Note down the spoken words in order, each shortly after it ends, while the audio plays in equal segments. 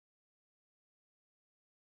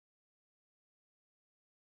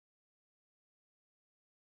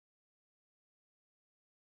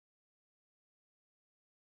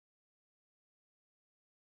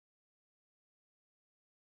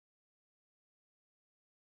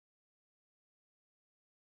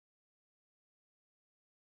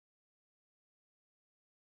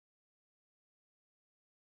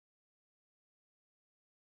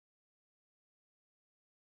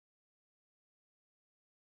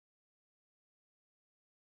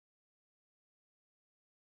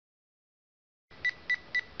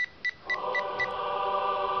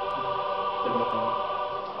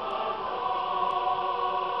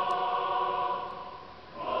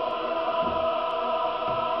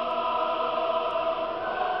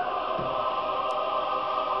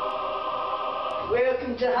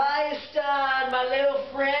welcome to Highestad, my little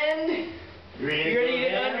friend. You ready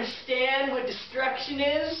to understand what destruction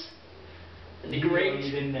is? The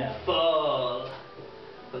great fall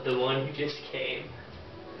of the one who just came.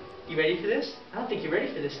 You ready for this? I don't think you're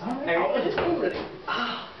ready for this. Are you ready for this? I'm ready.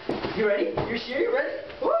 You ready? You're sure you're ready?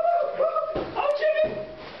 Woo! Woo! Oh, Jimmy!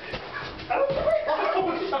 Oh,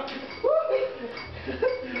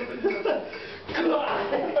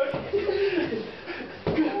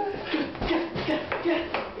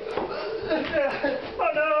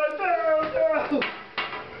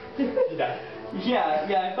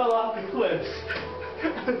 Yeah, I fell off the cliffs.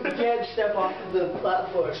 You can't step off of the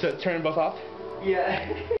platform. So turn both off?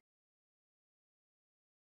 Yeah.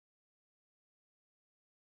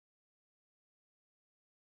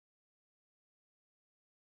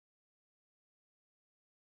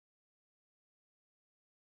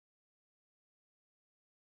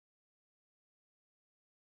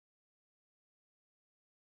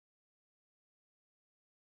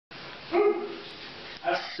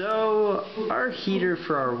 So, our heater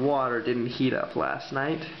for our water didn't heat up last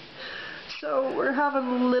night. So, we're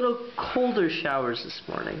having little colder showers this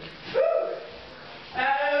morning.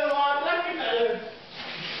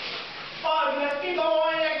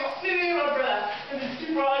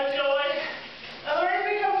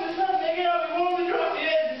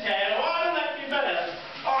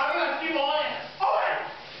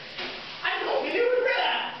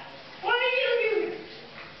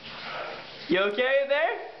 You okay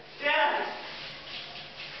there? Yeah.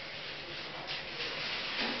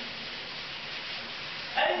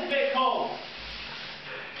 That is a bit cold.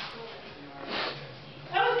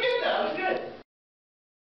 That was good though, that was good.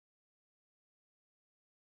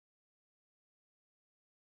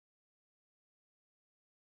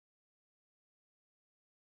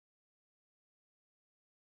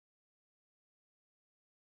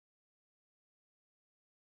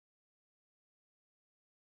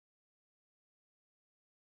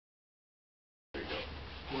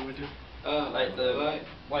 What do we do?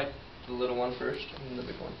 Light the little one first, and the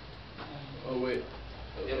big one. Oh, wait.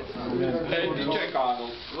 Hey, DJ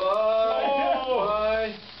Goggles.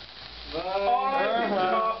 Bye!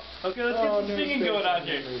 Bye! Okay, let's get some singing going on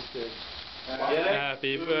here.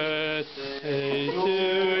 Happy birthday to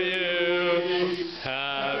you.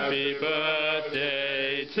 Happy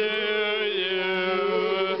birthday to you.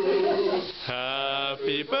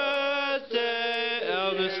 Happy birthday,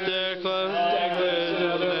 Elvis Stickler.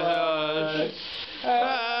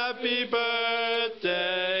 Happy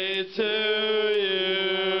birthday to you.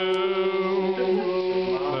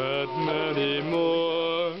 And many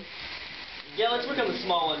more. Yeah, let's work on the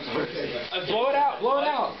small ones first. Okay. Blow it out, blow it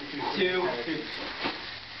out. 2, 3.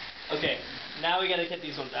 Okay, now we gotta get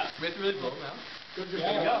these ones out. We have to really blow them out?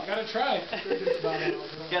 Yeah, gotta try.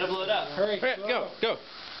 Gotta blow it out. Hurry, Go, go.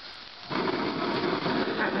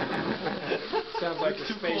 Sounds like the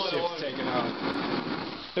spaceship's taking off.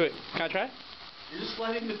 Wait, can I try? You're just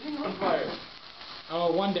lighting the thing on fire.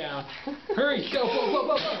 Oh, one down. Hurry, go, go,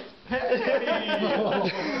 go, go.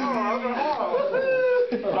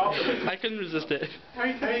 I couldn't resist it. How are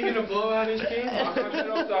you gonna blow out his cake?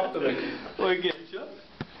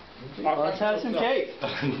 Let's have some cake.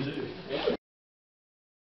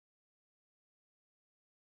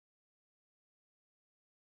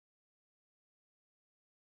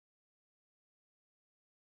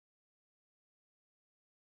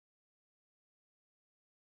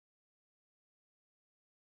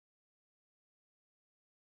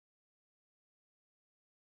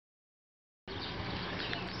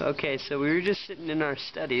 Okay, so we were just sitting in our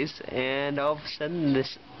studies, and all of a sudden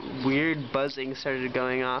this weird buzzing started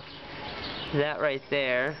going off. That right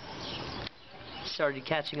there started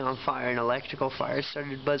catching on fire, an electrical fire,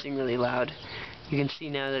 started buzzing really loud. You can see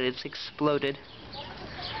now that it's exploded.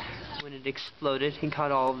 When it exploded, it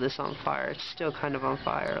caught all of this on fire. It's still kind of on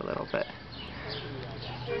fire a little bit.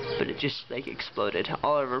 But it just like exploded.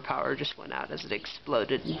 All of our power just went out as it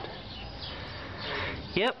exploded.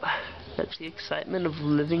 Yep, that's the excitement of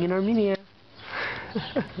living in Armenia.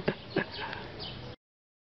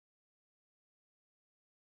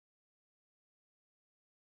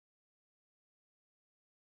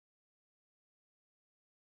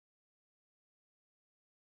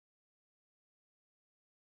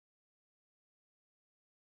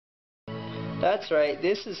 That's right,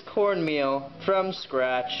 this is cornmeal from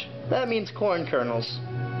scratch. That means corn kernels.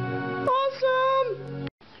 Awesome!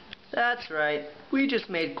 That's right, we just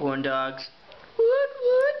made corn dogs. Woot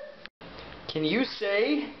woot! Can you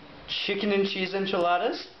say chicken and cheese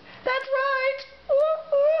enchiladas? That's right! Woot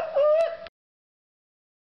woot woot!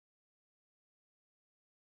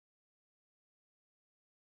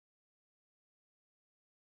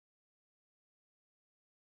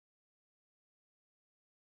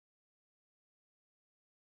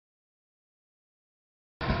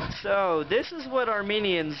 So, this is what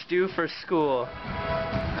Armenians do for school.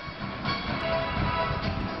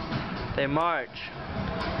 They march.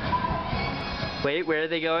 Wait, where are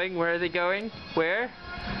they going? Where are they going? Where?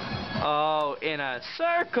 Oh, in a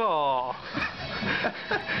circle!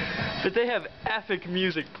 But they have epic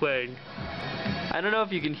music playing. I don't know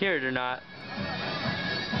if you can hear it or not.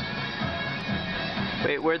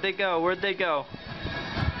 Wait, where'd they go? Where'd they go?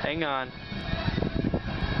 Hang on.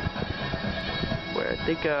 Where'd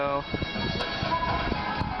they go?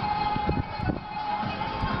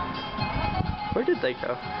 Where did they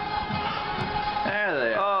go? There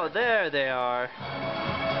they are. Oh, there they are.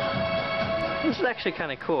 This is actually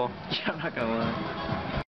kind of cool. Yeah, I'm not gonna lie.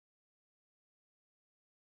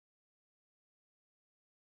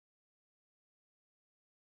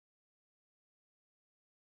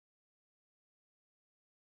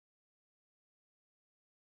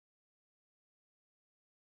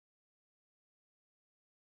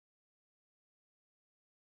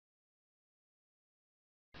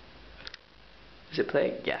 Is it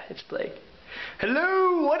playing? Yeah, it's playing.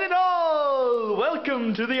 Hello, one and all!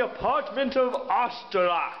 Welcome to the apartment of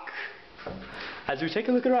Osterlach. As we take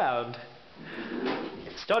a look around,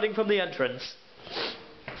 starting from the entrance,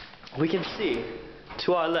 we can see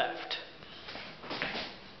to our left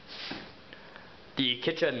the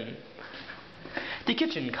kitchen. The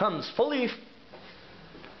kitchen comes fully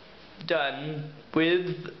done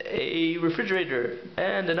with a refrigerator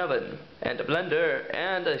and an oven and a blender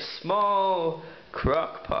and a small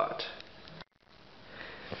crock pot.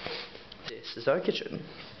 This is our kitchen.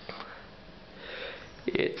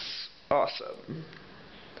 It's awesome.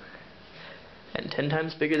 And 10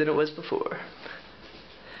 times bigger than it was before.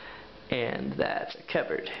 And that's a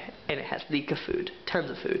cupboard. And it has leak of food. Tons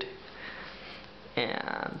of food.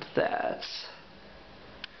 And that's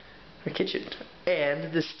our kitchen.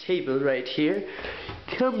 And this table right here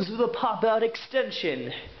comes with a pop-out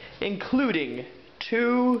extension, including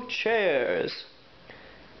 2 chairs,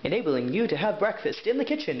 enabling you to have breakfast in the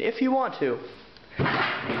kitchen if you want to.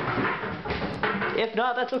 If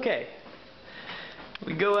not, that's okay.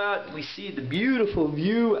 We go out and we see the beautiful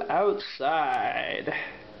view outside.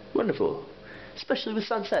 Wonderful. Especially with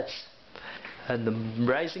sunsets and the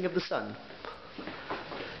rising of the sun.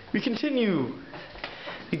 We continue.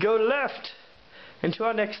 We go left into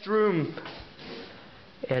our next room.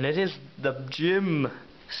 And it is the gym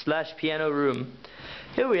 / piano room.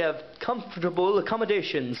 Here we have comfortable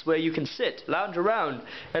accommodations where you can sit, lounge around,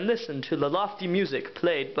 and listen to the lofty music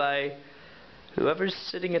played by whoever's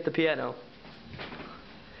sitting at the piano.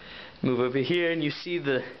 Move over here and you see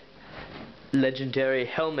the legendary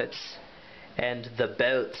helmets and the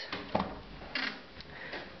belt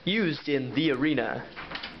used in the arena,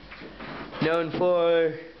 known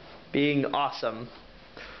for being awesome.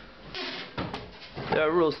 There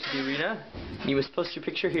are rules to the arena. You must post your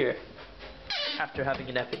picture here after having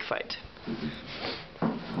an epic fight.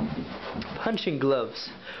 Punching gloves.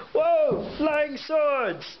 Whoa! Flying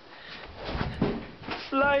swords!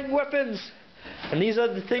 Flying weapons! And these are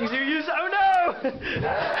the things you use. Oh no!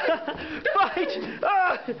 Fight!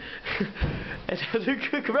 Ah! And other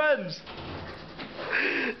quick runs.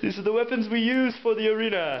 These are the weapons we use for the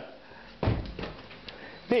arena.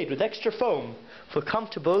 Made with extra foam for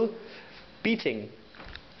comfortable beating.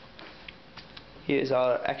 Here's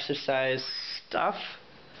our exercise stuff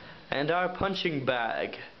and our punching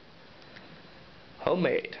bag.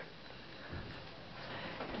 Homemade.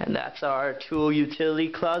 And that's our tool utility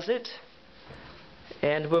closet.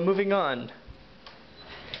 And we're moving on.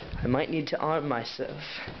 I might need to arm myself.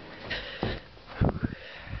 Let's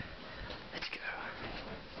go.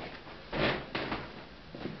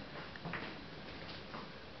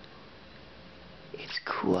 It's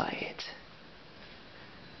quiet.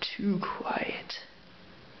 Too quiet.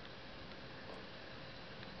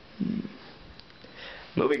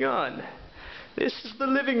 Moving on. This is the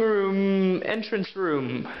living room, entrance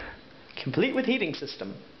room, complete with heating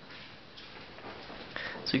system.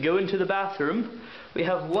 So we go into the bathroom. We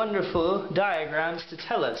have wonderful diagrams to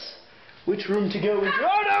tell us which room to go into.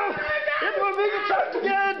 Oh no! It's being attacked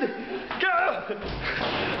again! Go!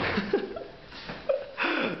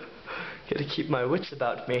 Gotta keep my wits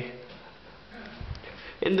about me.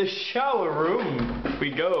 In the shower room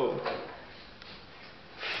we go.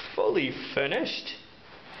 Fully furnished.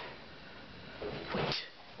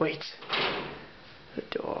 Wait. The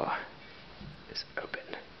door is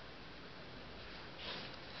open.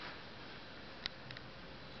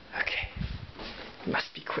 Okay.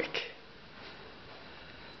 Must be quick.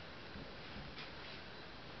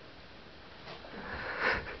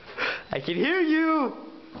 I can hear you!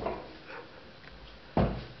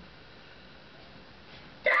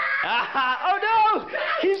 Oh no!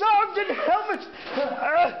 He's armed in helmet!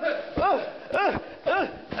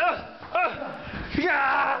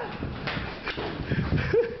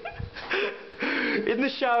 In the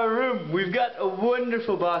shower room, we've got a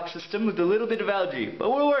wonderful box system with a little bit of algae, but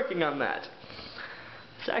we're working on that.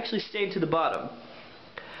 It's actually stained to the bottom.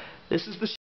 This is the